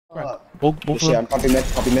Both of Shit, them. I'm copy mid,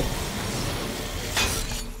 copy mid.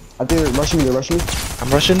 I think they're rushing me, I'm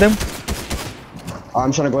rushing them.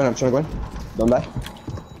 I'm trying to go in, Don't die.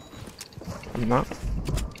 I'm not.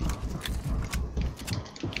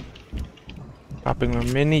 Popping a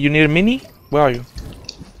mini. You need a mini? Where are you?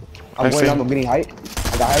 I'm going down, I'm getting height.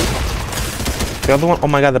 I got height. The other one, oh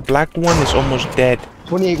my god, the black one is almost dead.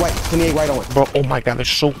 28 white on it. Bro, oh my god, they're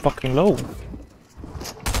so fucking low.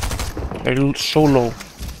 They're so low.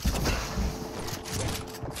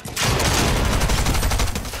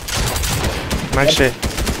 Nice shit.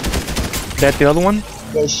 That the other one?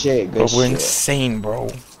 Good shit, Bro, good we're shit. insane, bro.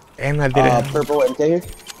 And I didn't. Purple MK here?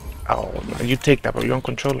 Oh, no, you take that, bro. You're on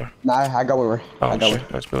controller. Nah, I got one more. Oh, I got shit. one.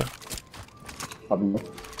 Let's do it. Copy mid.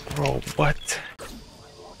 Bro, what?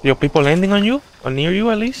 Yo, people landing on you? Or near you,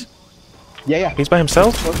 at least? Yeah. He's by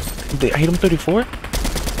himself? I hit him 34?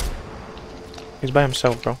 He's by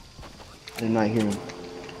himself, bro. I did not hear him.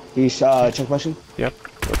 He's, check question? Yep.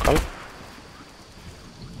 Go call it.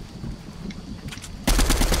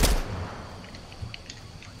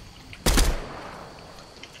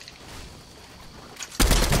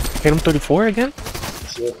 Hit him 34 again?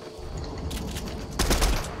 Shit.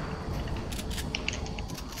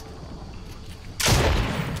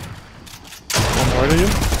 One more to you?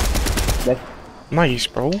 Dead. Nice,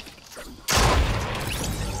 bro.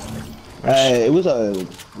 It was a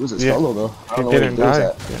Yeah. solo though. I He don't know didn't what die.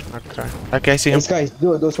 it Yeah, okay. Okay, I see him. This guy,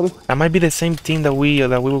 do something. That might be the same team that we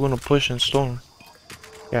were gonna push and storm.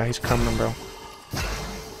 Yeah, he's coming, bro.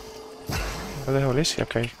 Where the hell is he?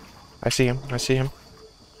 Okay, I see him.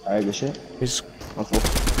 Alright, good shit. He's I'm full.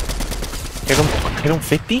 hit him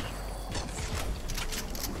 50.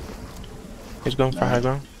 He's going for high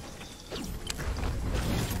ground.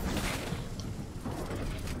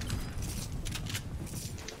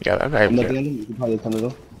 Yeah, that guy. I'm looking at him, you can probably come to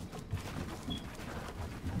go.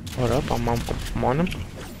 Hold up, I'm on him.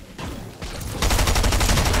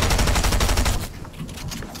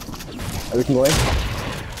 We can go in.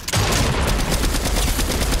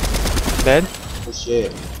 Dead. Good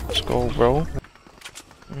shit. Let's go, bro.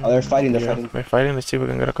 Oh, they're fighting, They're fighting. Let's see if we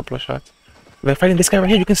can get a couple of shots. They're fighting this guy right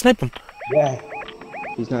here. You can snipe him. Yeah.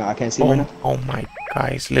 He's not, I can't see him right now. Oh my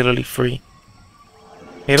god, he's literally free.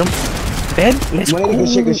 Hit him. Dead? Let's go. Good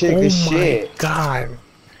shit, oh good my shit. god.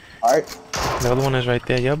 Alright. The other one is right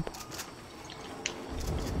there, yup.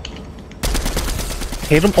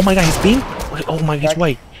 Hit him. Oh my god, he's beam. Oh my, he's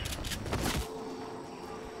white.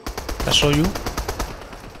 I saw you.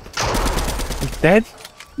 He's dead?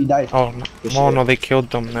 He died. Oh, no. Oh no, they killed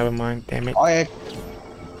them. Never mind. Damn it. Oh yeah.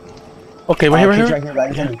 Okay, right here, right He's here.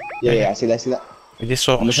 right here. Yeah, I see that. I just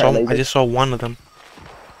saw I'm gonna try some. I laser. just saw one of them.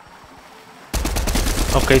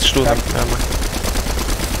 Okay, it's two of them. Never mind.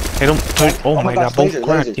 Hit him. Oh my god, both lasers,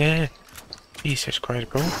 cracked. lasers. Yeah. Jesus Christ,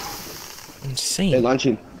 bro. Insane. They're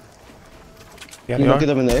launching. Yeah, You they look at are.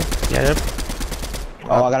 them in there. Yeah, yep.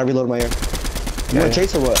 Oh, I gotta reload my air. You wanna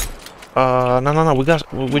chase or what? No.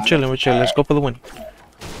 We're chilling. Let's go for the win.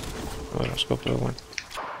 Oh, let's go for the win.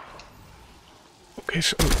 Okay,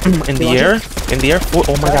 so in the air.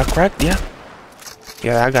 Oh my god, cracked. Yeah.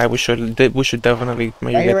 Yeah, that guy. We should definitely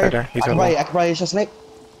maybe Right get here, that guy. He's I alive. could probably just snipe.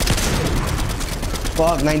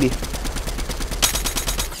 Fuck, 90.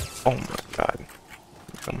 Oh my god.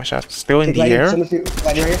 Got my shot. Still in Take the lighting, air. send it to-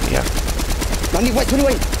 lighting right here. Yeah. 90 white, 20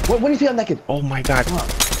 white. What do you feel on that kid? Oh my god.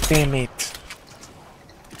 Damn it.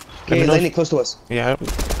 Let Okay, me know landing if- close to us. Yeah.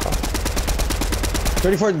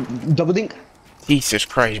 34 double dink. Jesus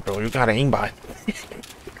Christ, bro. You got an aimbot.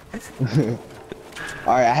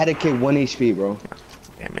 Alright, I had a kid 1 HP, bro.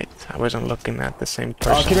 Damn it. I wasn't looking at the same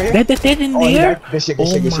person. kid right here? Dead in Oh, he there? died. Good shit,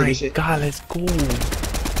 Oh good my shit. god, let's go.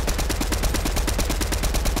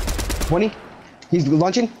 20. He's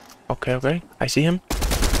launching. Okay. I see him.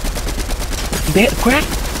 Dead. Crack.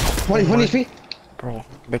 20 HP. Bro,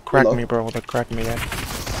 they cracked Hello? me, bro. They cracked me, yeah.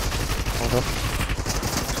 Hold up.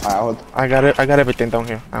 Alright, hold. I got everything down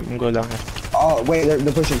here. I'm good down here. Oh, wait,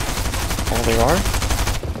 they're pushing. Oh, they are?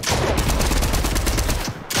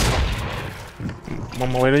 I'm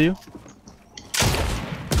on my way to you.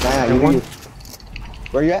 Nah, Good one. you.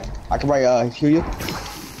 Where you at? I can probably heal you.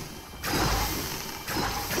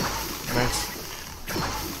 Nice.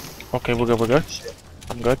 Okay, we're good.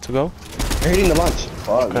 I'm good to go. They're hitting the launch.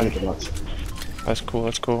 Oh, Okay. they're hitting the launch. That's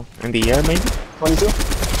cool. In the air, maybe? 22.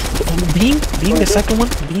 Oh, beam, the second one.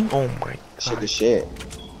 Beam. Oh my Shit, god. good shit.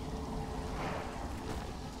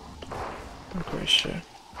 Great shit.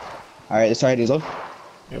 Alright, let's try it, Diesel.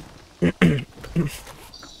 Yep.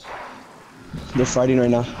 They're fighting right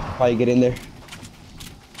now. Probably get in there.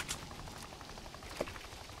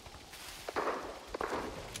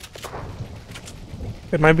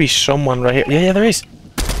 There might be someone right here. Yeah, yeah, there is.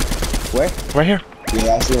 Where? Right here.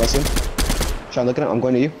 Yeah, I see him. I see him. Try looking at him. I'm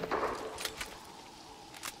going to you.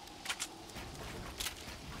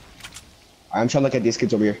 I'm trying to look at these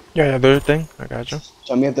kids over here. Yeah, yeah, there's a thing. I got you.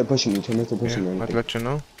 Tell me if they're pushing me. Tell me if they're pushing me. Yeah, I'll let you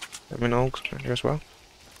know. Let me know here as well.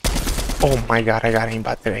 Oh my god, I got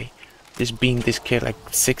aimbot today. Just beamed this kid like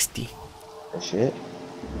 60. Oh shit.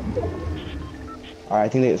 Alright, I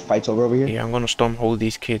think the fight's over here. Yeah, I'm gonna storm hold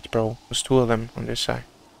these kids, bro. There's 2 of them on this side.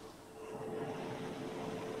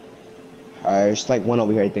 Alright, there's like one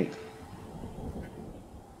over here, I think.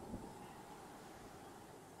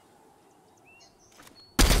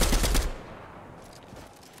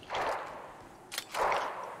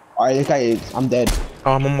 Alright, this guy is. I'm dead.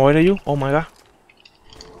 Oh, I'm on my way to you? Oh my god.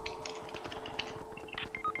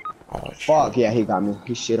 Oh, fuck, yeah, he got me.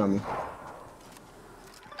 He shit on me.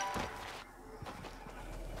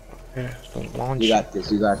 Yeah, don't launch. You got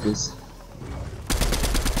this, you got this.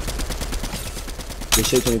 Good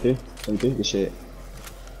shit, 23. 23, good shit.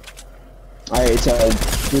 Alright, it's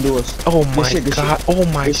 2 doors. Oh Good my shit, good god, shit. oh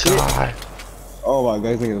my Good shit. god. Oh my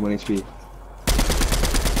god, this nigga's 1 HP.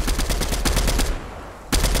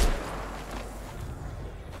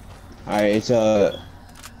 Alright, it's oh.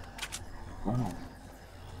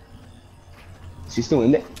 She's still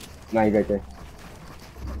in there? Nah, he's right there.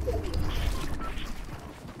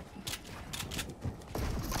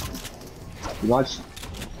 You launch?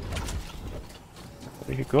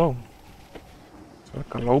 There you go. So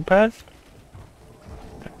like a low pad?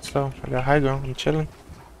 So, I got high ground, I'm chilling.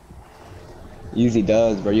 Usually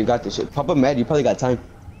does, bro. You got this shit. Pop up med, you probably got time.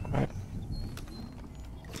 Alright.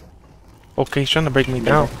 Okay, he's trying to break me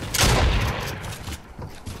down.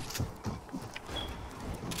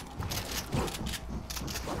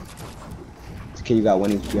 Okay, you got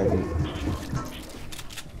 1 HP, I think.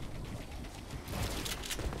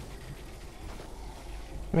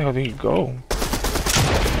 Where the hell did he go?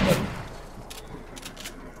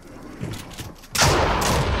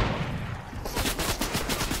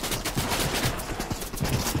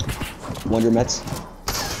 Wonder Mets.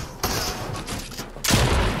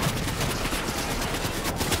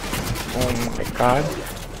 Oh my god.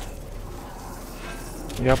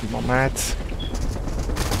 Yep, my mats.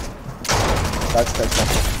 That's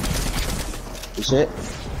good shit.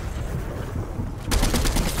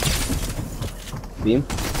 Beam.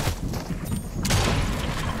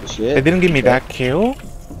 Good shit. They didn't give me that kill.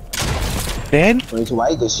 Dead? 22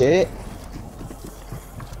 white, good shit.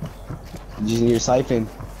 You just need your siphon.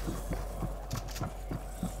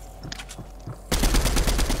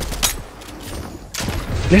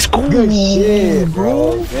 Let's go! Good shit,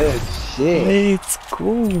 bro. Good shit. Let's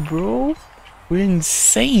go, bro. We're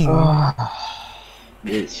insane.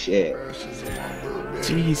 Good shit.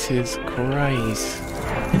 Jesus Christ.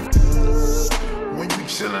 When you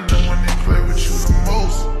chillin' and when they play with you the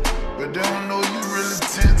most, but they don't know